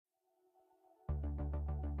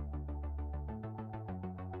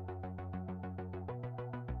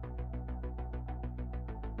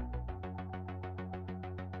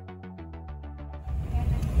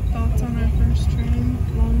thoughts on our first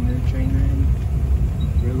longer train ride?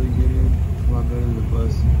 Really good. A lot better than the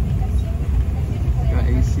bus. Got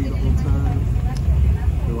AC the whole time.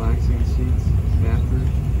 Relaxing seats. Bathroom.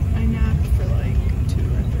 I napped for like 2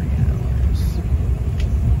 or 3 hours.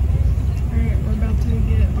 Alright, we're about to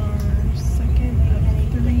get our second of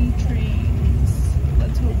 3 trains.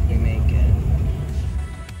 Let's hope we make it.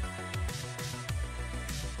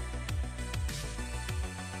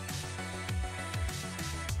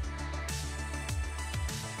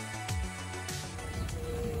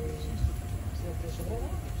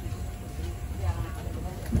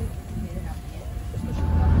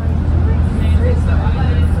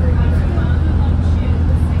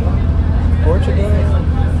 Portugal.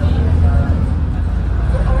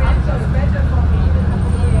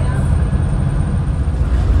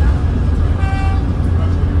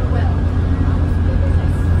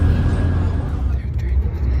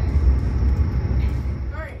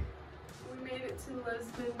 Alright, we made it to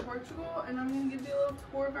Lisbon, Portugal, and I'm going to give you a little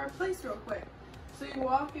tour of our place real quick. So you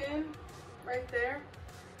walk in right there,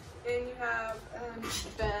 and you have a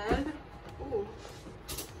bed. Ooh,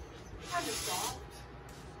 kind of soft.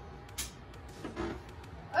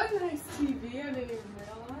 A nice TV, I didn't even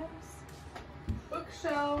realize.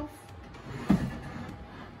 Bookshelf.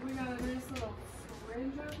 We got a nice little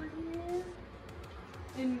fridge over here.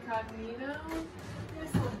 Incognito.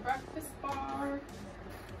 Nice little breakfast bar.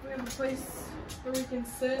 We have a place where we can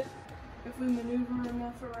sit if we maneuver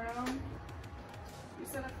enough around. We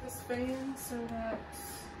set up this fan so that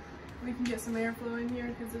we can get some airflow in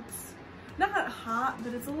here because it's not hot,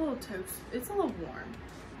 but it's a little toast. It's a little warm.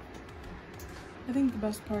 I think the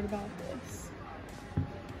best part about this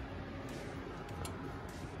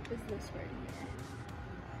is this right here.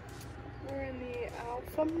 We're in the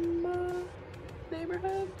Alfama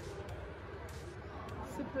neighborhood.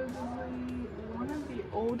 Supposedly one of the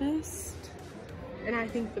oldest, and I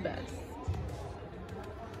think the best.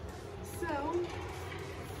 So,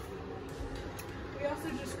 we also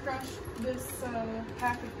just crushed this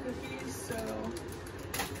pack of cookies, so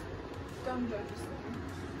don't judge us.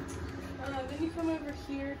 Then you come over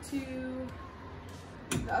here to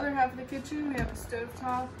the other half of the kitchen. We have a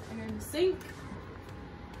stovetop and a sink.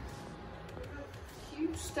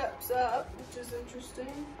 Huge steps up, which is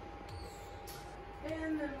interesting.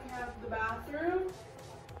 And then we have the bathroom,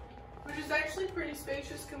 which is actually pretty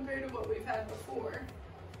spacious compared to what we've had before.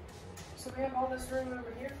 So we have all this room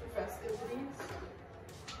over here for festivities,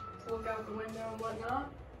 to look out the window and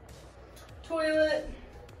whatnot. Toilet,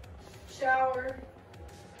 shower.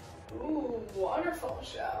 Ooh, waterfall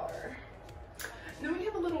shower. And then we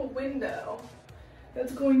have a little window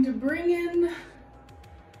that's going to bring in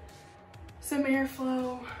some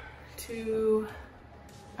airflow to,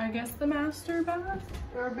 I guess, the master bath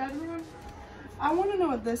or bedroom. I want to know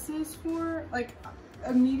what this is for. Like,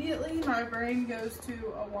 immediately my brain goes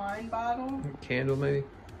to a wine bottle. A candle, maybe?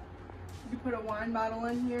 You put a wine bottle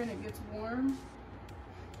in here and it gets warm.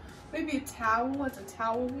 Maybe a towel. It's a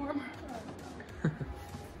towel warmer. I don't know.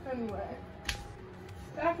 Anyway,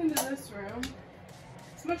 back into this room.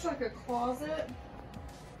 It's much like a closet.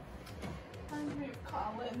 Reminds me of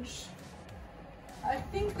college. I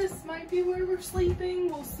think this might be where we're sleeping.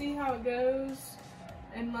 We'll see how it goes.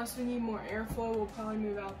 Unless we need more airflow, we'll probably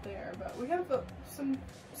move out there. But we have some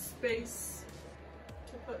space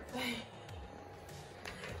to put things.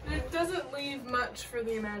 It doesn't leave much for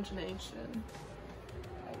the imagination,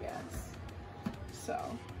 I guess.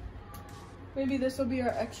 So, maybe this will be our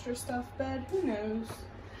extra stuffed bed. Who knows?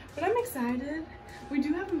 But I'm excited. We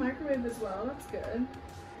do have a microwave as well. That's good.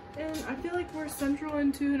 And I feel like we're central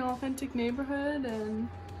into an authentic neighborhood, and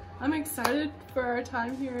I'm excited for our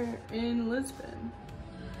time here in Lisbon.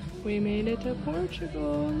 We made it to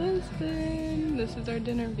Portugal, Lisbon. This is our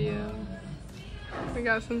dinner view. We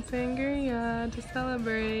got some sangria to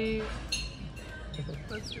celebrate.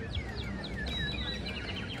 Let's do it.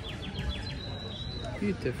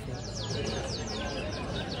 Beautiful.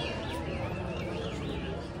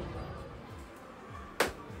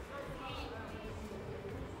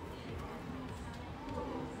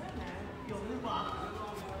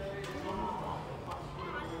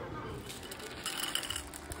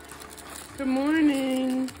 Good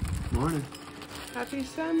morning. Morning. Happy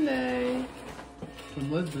Sunday.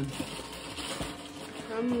 From Lisbon.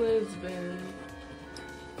 From Lisbon.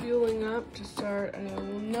 Fueling up to start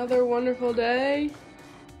another wonderful day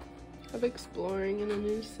of exploring in a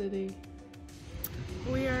new city.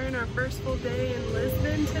 We are in our first full day in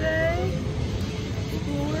Lisbon today.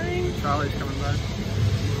 Exploring. Trolley's coming by.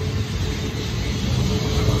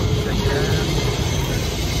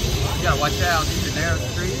 You gotta watch out, these are narrow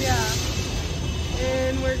streets. Yeah.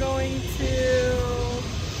 and we're going to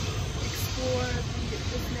explore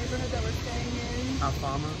this neighborhood that we're staying in.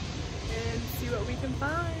 Alfama. And see what we can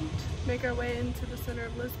find. Make our way into the center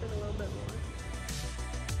of Lisbon a little bit more.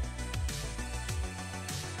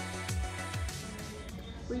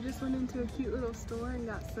 We just went into a cute little store and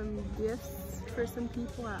got some gifts for some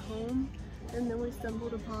people at home, and then we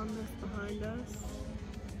stumbled upon this behind us.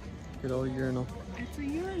 Good old urinal. It's a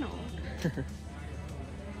urinal.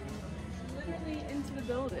 Literally into the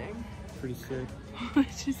building. Pretty sick.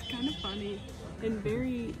 Which is kind of funny and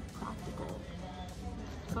very practical.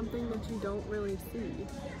 Something that you don't really see.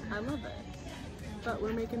 I love it. But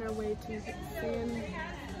we're making our way to San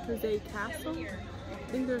Jose Castle.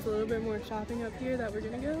 I think there's a little bit more shopping up here that we're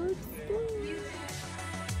gonna go explore.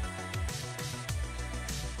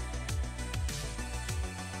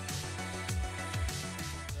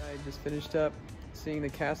 I just finished up seeing the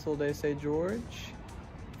Castle de St. George.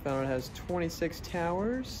 Found it has 26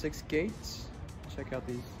 towers, 6 gates. Check out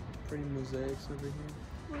these pretty mosaics over here.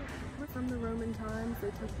 From the Roman times,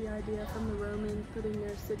 they took the idea from the Romans, putting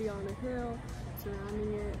their city on a hill,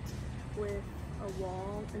 surrounding it with a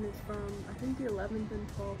wall, and it's from, I think, the 11th and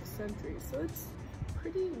 12th century, so it's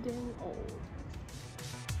pretty dang old.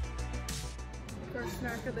 First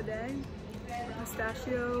snack of the day,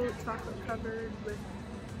 pistachio chocolate covered with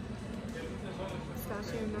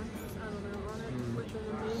pistachio nuts, I don't know, on it, which is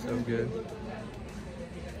amazing. So good.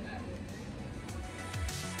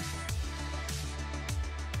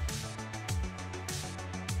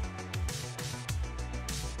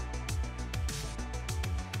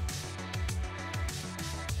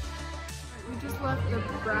 We just left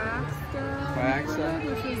Nebraska,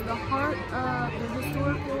 which is the heart of the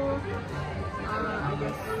historical, I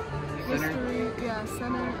guess, history,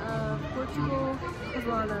 center of Portugal. There's a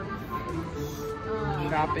lot of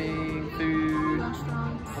shopping, food,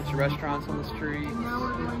 restaurants. bunch of restaurants on the street. And now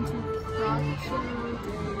we're going to Prato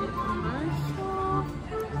de Commercial.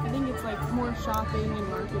 I think it's like more shopping and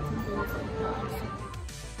markets and things like that.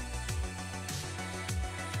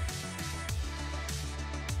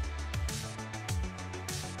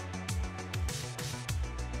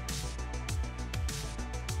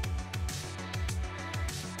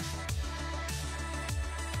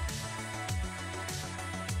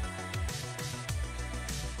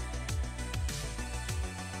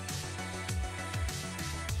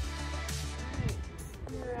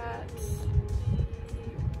 We're at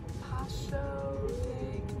Passo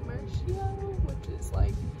de Commercio, which is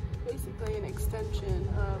like basically an extension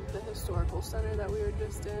of the historical center that we were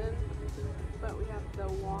just in. But we have the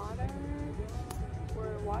water.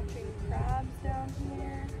 We're watching crabs down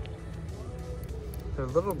here. They're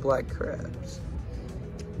little black crabs.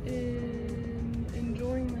 And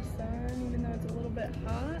enjoying the sun, even though it's a little bit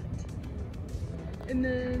hot. And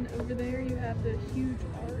then over there you have the huge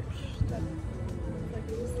arch that's like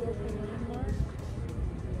a historical landmark.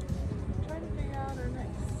 Trying to figure out our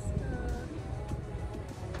next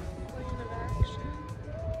plan of action.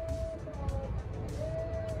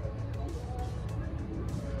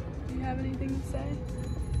 Do you have anything to say?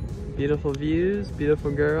 Beautiful views,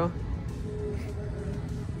 beautiful girl.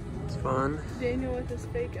 It's fun. Daniel with his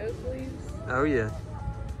fake oak leaves. Oh yeah.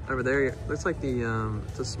 Over there, looks like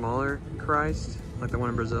it's a smaller Christ, like the one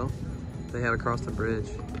in Brazil. They have across the bridge,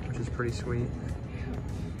 which is pretty sweet.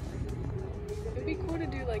 It'd be cool to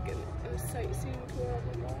do like a sightseeing tour on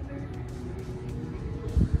the water.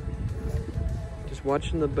 Just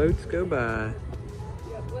watching the boats go by.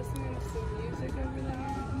 Yep, listening to some music over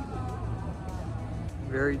there.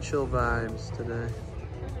 Very chill vibes today.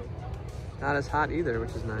 Not as hot either,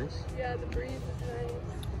 which is nice. Yeah, the breeze is nice.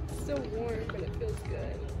 It's still warm, but it feels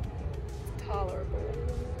good. It's tolerable.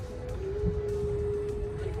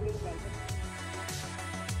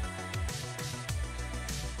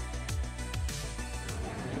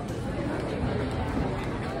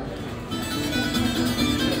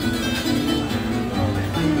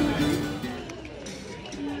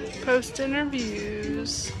 Post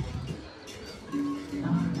interviews.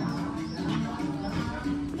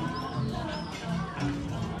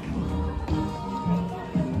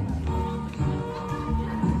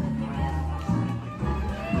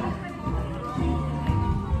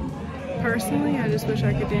 Personally, I just wish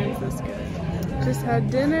I could dance this good. Just had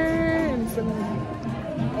dinner and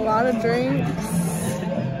a lot of drinks.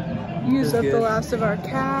 Used up the last of our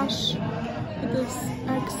cash. With this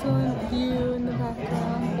excellent view in the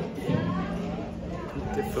background.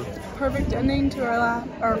 Perfect ending to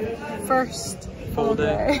our first full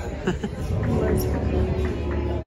day.